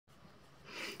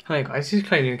Hi guys, this is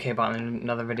Clay UK about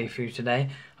another video for you today.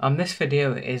 This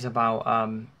video is about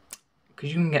because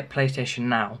you can get PlayStation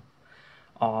Now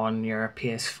on your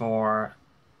PS4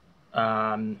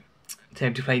 to be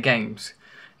able to play games.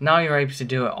 Now you're able to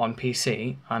do it on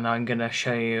PC, and I'm gonna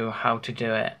show you how to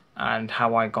do it and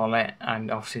how I got it, and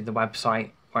obviously the website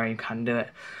where you can do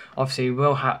it. Obviously, you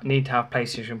will need to have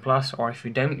PlayStation Plus, or if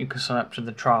you don't, you can sign up to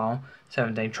the trial,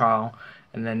 7-day trial.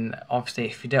 And then obviously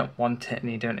if you don't want it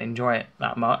and you don't enjoy it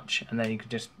that much, and then you could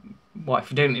just, well, if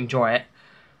you don't enjoy it,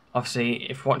 obviously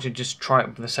if you want to just try it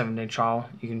with the 7-day trial,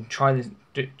 you can try this,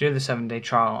 do the 7-day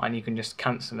trial, and you can just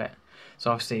cancel it. So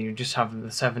obviously you just have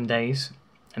the 7 days,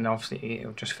 and obviously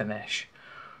it'll just finish.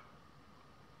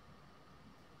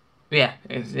 Yeah,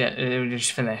 it'll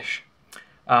just finish.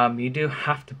 You do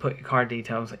have to put your card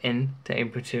details in to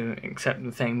able to accept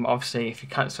the thing, but obviously if you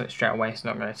cancel it straight away, it's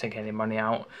not going to take any money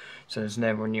out, so there's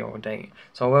no renewal date.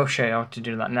 So I will show you how to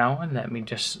do that now, and let me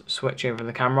just switch over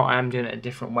the camera. I am doing it a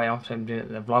different way, obviously I'm doing it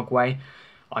the vlog way.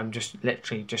 I'm just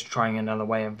literally just trying another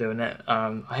way of doing it.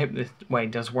 I hope this way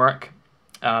does work.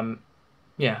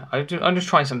 Yeah, I'm just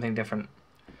trying something different.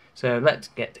 So let's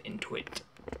get into it.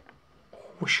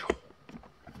 Whoosh.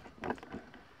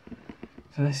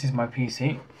 So this is my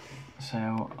PC,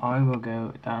 so I will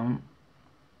go down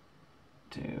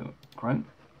to Chrome.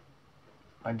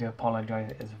 I do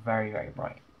apologise, it's very, very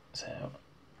bright, so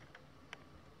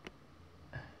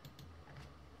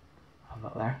have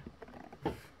that there.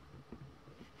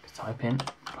 Type in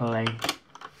play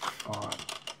or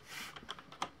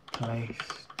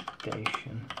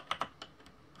PlayStation.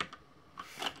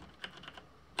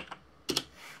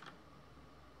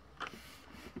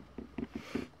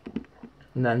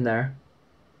 And then there,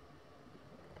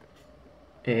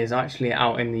 it is actually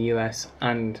out in the US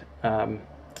and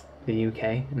the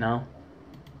UK now.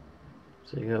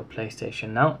 So you go to PlayStation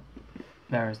Now.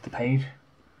 There is the page.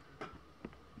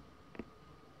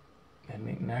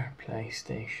 Link there,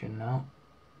 PlayStation Now.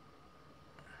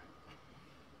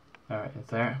 Alright,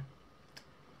 it's there.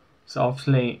 So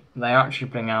obviously they actually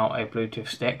bring out a Bluetooth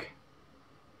stick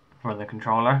for the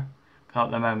controller. At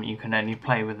the moment you can only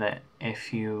play with it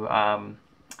if you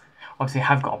obviously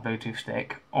have got a Bluetooth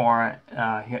stick, or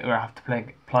you have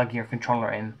to plug your controller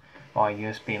in via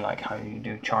USB, like how you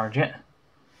do charge it.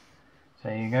 So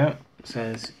there you go. It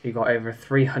says you got over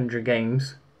 300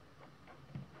 games.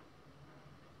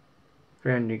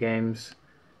 300 games.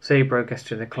 Save progress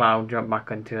to the cloud, jump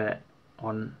back into it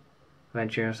on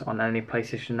Ventures on any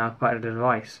PlayStation Now compatible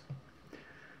device.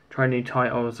 Try new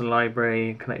titles, the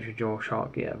library, connect your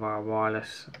DualShock, get via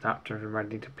wireless adapter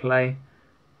ready to play.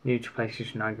 New to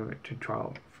PlayStation Now, give it to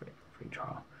trial, free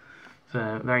trial.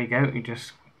 So there you go, you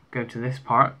just go to this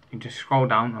part, you just scroll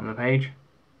down on the page.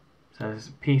 It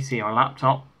says PC or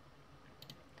laptop.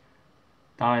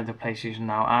 Download the PlayStation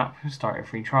Now app, start a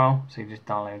free trial, so you just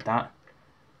download that.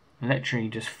 Literally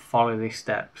just follow these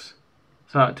steps.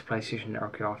 Select the PlayStation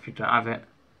Network if you don't have it.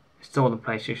 Install the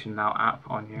PlayStation Now app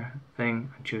on your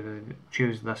thing and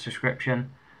choose the subscription.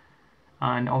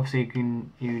 And obviously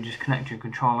you just connect your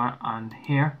controller, and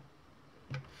here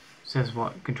it says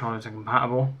what controllers are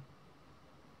compatible.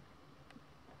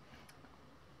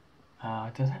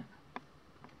 Does it?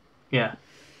 Yeah.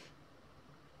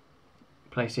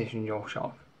 PlayStation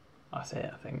DualShock. That's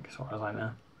it, I think, as far as I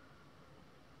know.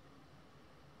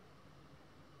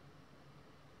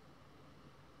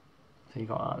 So you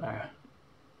got that there.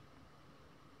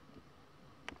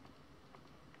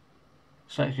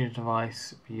 Select your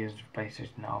device, be used for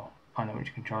PlayStation Now. Find out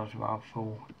which controllers will have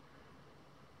full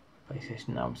PlayStation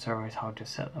Now servers, how to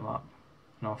set them up.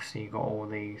 And obviously you got all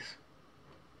these: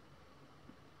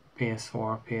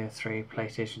 PS4, PS3,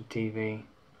 PlayStation TV,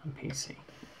 and PC.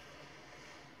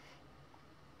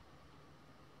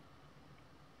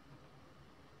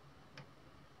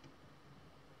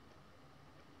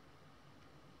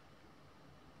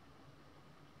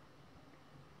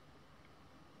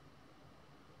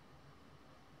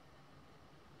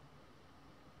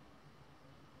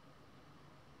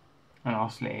 And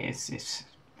honestly, it's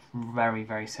very,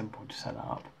 very simple to set that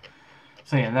up.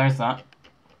 So yeah, there's that.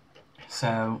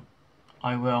 So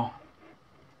I will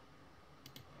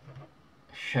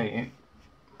show you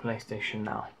PlayStation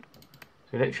Now.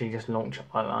 So literally just launch it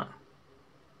like that.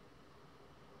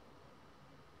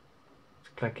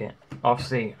 Just click it.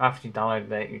 Obviously, after you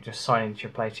download it, you just sign into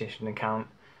your PlayStation account.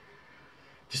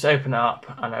 Just open it up,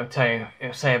 and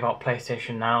it'll say about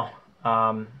PlayStation Now.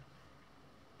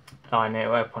 And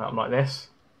it'll open up like this.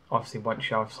 Obviously, once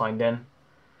you have signed in.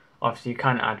 Obviously, you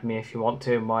can add me if you want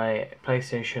to. My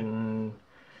PlayStation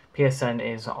PSN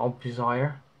is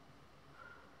Obzire,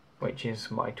 which is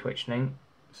my Twitch name.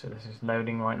 So this is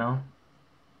loading right now.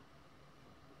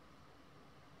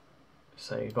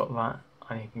 So you've got that,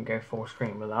 and you can go full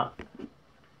screen with that.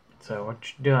 So I'll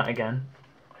do that again.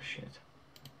 Oh, shit.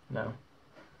 No.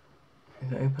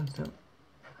 Is it open still?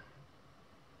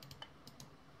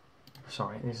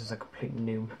 Sorry, this is a complete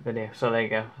new video. So there you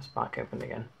go, it's back open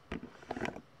again.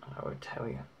 I would tell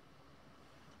you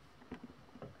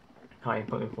how you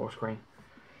put it in full screen.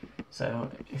 So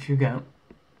if you go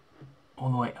all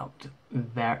the way up to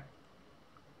there,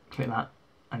 click that,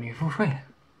 and you full screen.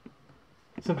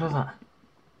 Simple as that.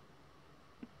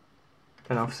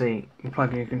 Then obviously you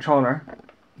plug in your controller.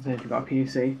 So if you've got a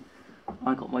PC,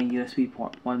 I got my USB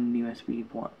port, one USB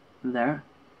port there.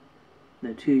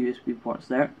 There are two USB ports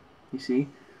there, you see.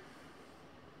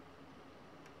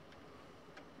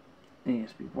 The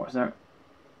USB ports there.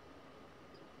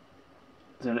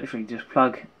 So literally just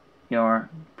plug your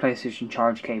PlayStation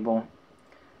charge cable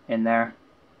in there,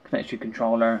 connect your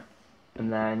controller,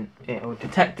 and then it will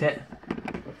detect it,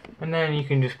 and then you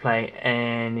can just play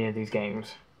any of these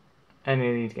games. Any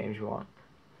of these games you want.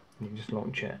 You can just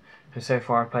launch it. So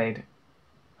far I've played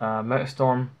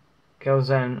Motorstorm,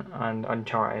 Killzone and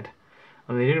Uncharted,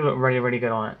 and they do look really, really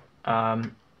good on it.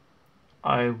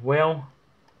 I will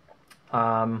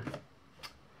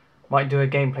might do a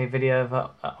gameplay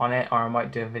video on it, or I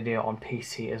might do a video on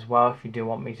PC as well if you do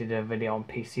want me to do a video on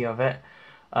PC of it.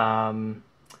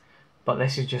 But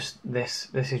this is just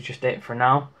it for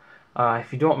now.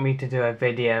 If you don't want me to do a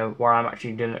video where I'm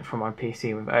actually doing it from my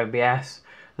PC with OBS,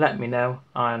 let me know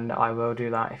and I will do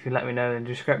that. If you let me know in the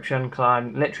description, because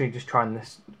I'm literally just trying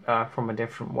this from a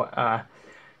different way,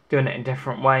 doing it in a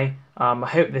different way. I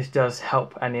hope this does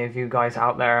help any of you guys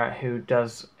out there who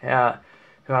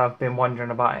have been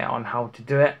wondering about it on how to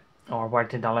do it or where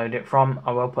to download it from.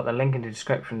 I will put the link in the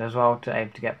description as well to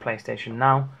able to get PlayStation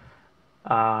Now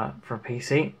for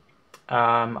PC.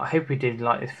 I hope you did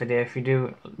like this video. If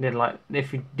you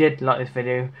did like this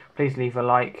video, please leave a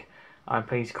like and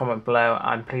please comment below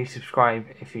and please subscribe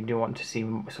if you do want to see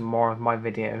some more of my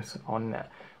videos on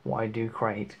what I do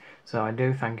create. So I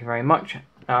do thank you very much.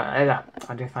 I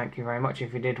do thank you very much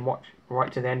if you did watch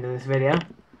right to the end of this video,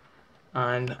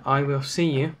 and I will see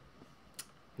you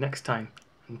next time.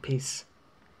 And peace.